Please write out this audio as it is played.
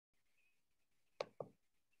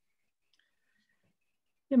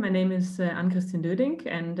Yeah, my name is Ann-Christin Döding,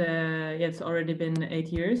 and yeah, it's already been 8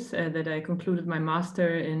 years that I concluded my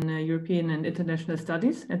master in European and International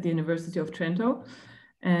Studies at the University of Trento.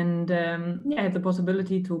 And yeah, I had the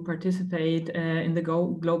possibility to participate in the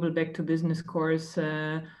Global Back to Business course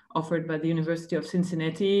offered by the University of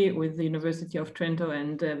Cincinnati with the University of Trento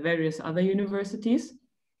and various other universities.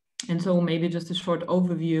 And so maybe just a short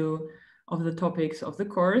overview of the topics of the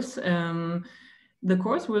course. The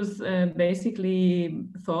course was basically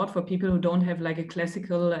thought for people who don't have like a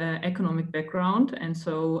classical economic background. And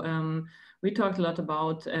so we talked a lot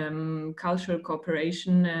about cultural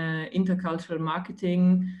cooperation, intercultural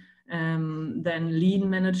marketing, then lean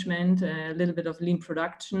management, a little bit of lean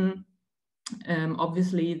production.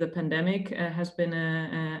 Obviously, the pandemic has been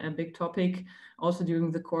a big topic also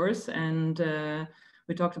during the course. And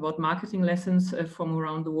we talked about marketing lessons from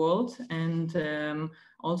around the world and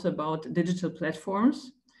also about digital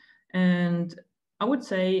platforms. And I would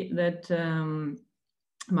say that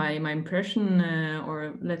my impression,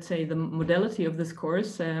 or let's say the modality of this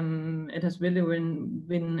course, it has really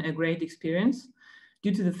been a great experience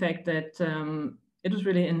due to the fact that it was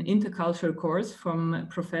really an intercultural course from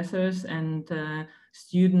professors and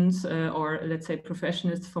students, or let's say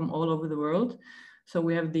professionals from all over the world. So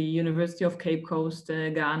we have the University of Cape Coast,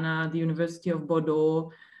 Ghana, the University of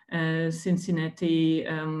Bordeaux, Cincinnati,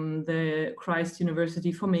 the Christ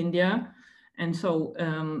University from India. And so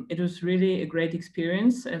it was really a great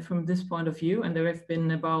experience from this point of view. And there have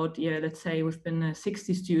been about, yeah, let's say we've been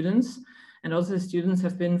 60 students. And also the students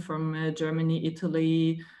have been from Germany,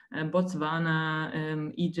 Italy,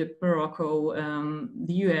 Botswana, Egypt, Morocco,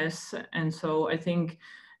 the US. And so I think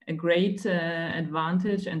a great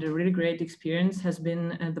advantage and a really great experience has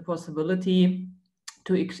been the possibility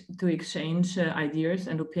to exchange ideas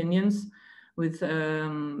and opinions with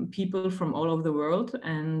people from all over the world,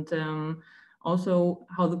 and also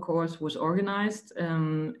how the course was organized.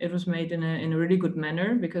 It was made in a really good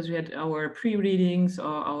manner because we had our pre-readings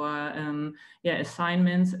or our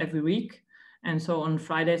assignments every week. And so on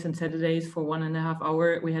Fridays and Saturdays for 1.5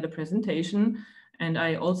 hours, we had a presentation. And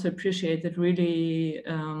I also appreciated really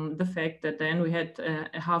the fact that then we had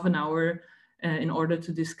a half an hour in order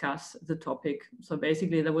to discuss the topic. So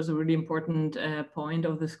basically that was a really important point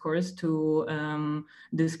of this course, to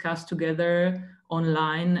discuss together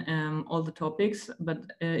online all the topics, but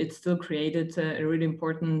it still created a really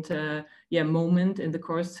important moment in the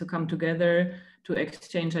course to come together, to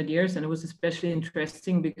exchange ideas. And it was especially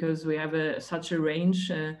interesting because we have such a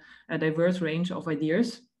range, a diverse range of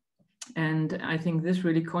ideas. And I think this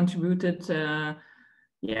really contributed to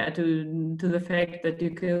the fact that you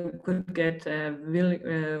could get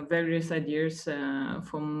various ideas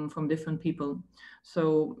from different people.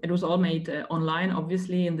 So it was all made online,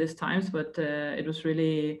 obviously, in these times, but it was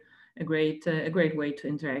really a great way to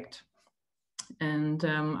interact. And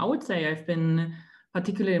I would say I've been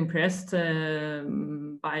particularly impressed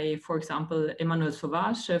by, for example, Emmanuelle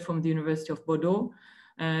Sauvage from the University of Bordeaux.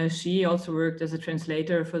 She also worked as a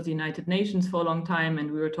translator for the United Nations for a long time,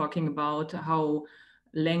 and we were talking about how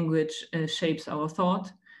language shapes our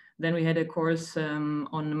thought. Then we had a course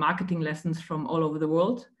on marketing lessons from all over the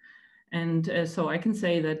world. And so I can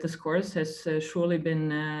say that this course has surely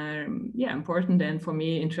been important, and for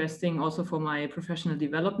me interesting also for my professional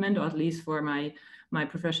development, or at least for my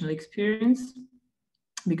professional experience.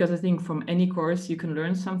 Because I think from any course you can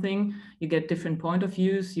learn something, you get different point of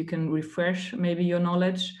views, you can refresh maybe your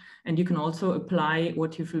knowledge, and you can also apply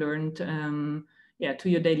what you've learned to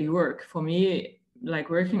your daily work. For me,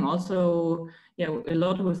 like working also a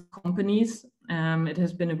lot with companies, it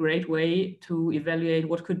has been a great way to evaluate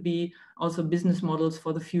what could be also business models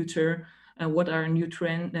for the future, what are new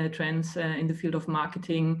trends in the field of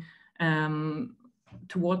marketing,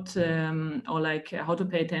 to what or like how to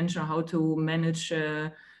pay attention, how to manage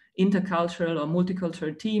intercultural or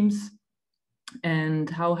multicultural teams, and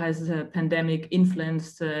how has the pandemic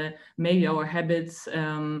influenced maybe our habits,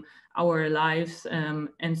 our lives,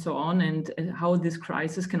 and so on, and how this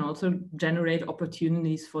crisis can also generate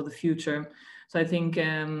opportunities for the future. So I think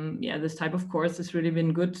this type of course has really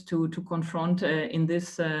been good to confront in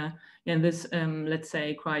this let's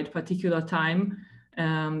say quite particular time,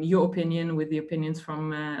 your opinion with the opinions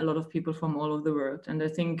from a lot of people from all over the world. And I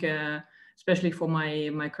think especially for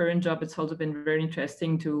my current job, it's also been very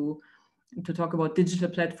interesting to talk about digital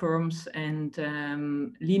platforms and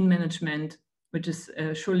lean management, which is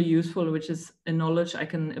surely useful, which is a knowledge I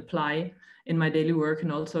can apply in my daily work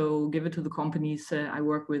and also give it to the companies I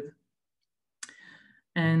work with.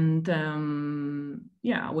 And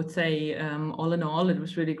I would say all in all, it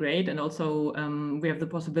was really great. And also we have the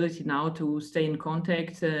possibility now to stay in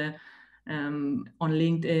contact on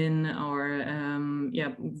LinkedIn or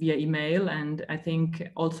yeah, via email. And I think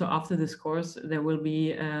also after this course, there will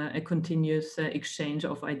be a continuous exchange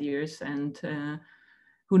of ideas, and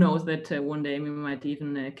who knows that one day we might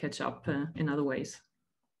even catch up in other ways.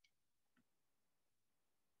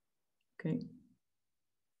 Okay.